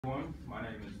Everyone, my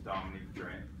name is Dominique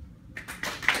Grant.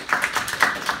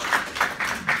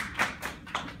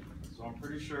 So I'm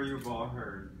pretty sure you've all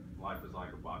heard life is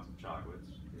like a box of chocolates.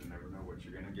 You never know what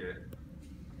you're gonna get.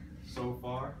 So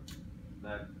far,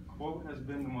 that quote has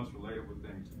been the most relatable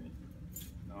thing to me.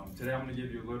 Today I'm gonna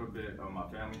give you a little bit of my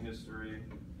family history,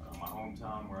 my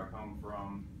hometown, where I come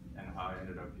from, and how I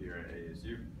ended up here at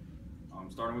ASU.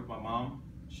 Starting with my mom,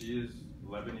 she is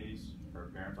Lebanese. Her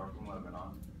parents are from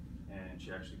Lebanon, and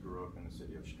she actually grew up in the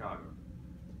city of Chicago.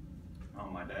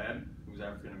 My dad, who's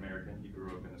African American, he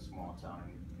grew up in a small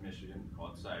town in Michigan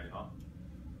called Saginaw,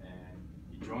 and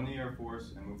he joined the Air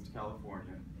Force and moved to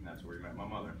California, and that's where he met my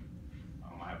mother.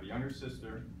 I have a younger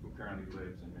sister who currently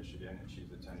lives in Michigan, and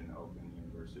she's attending Oakland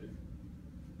University.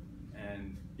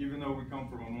 And even though we come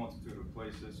from a multitude of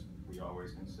places, we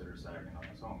always consider Saginaw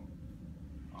as home.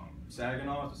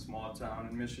 Saginaw is a small town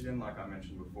in Michigan, like I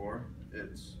mentioned before.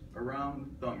 It's around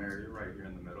the thumb area, right here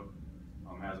in the middle.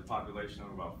 It has a population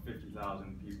of about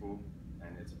 50,000 people,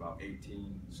 and it's about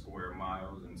 18 square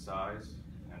miles in size.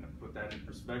 And to put that in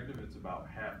perspective, it's about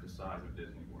half the size of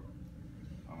Disney World.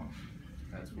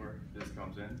 That's where this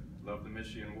comes in. Love the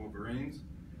Michigan Wolverines.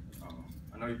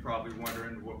 I know you're probably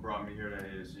wondering what brought me here to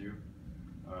ASU.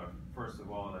 First of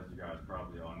all, as you guys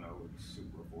probably all know, it's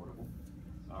super affordable.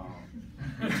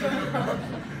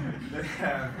 They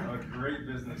have a great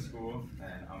business school,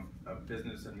 and I'm a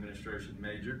business administration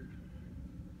major.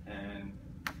 And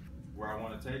where I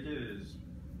want to take it is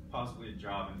possibly a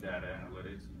job in data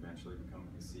analytics, eventually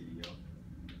becoming a CEO.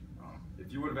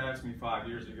 If you would have asked me 5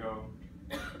 years ago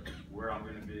where I'm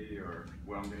going to be or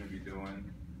what I'm going to be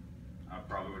doing, I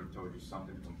probably would have told you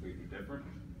something completely different,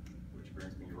 which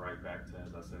brings me right back to,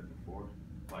 as I said before,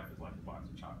 life is like a box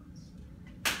of chocolates.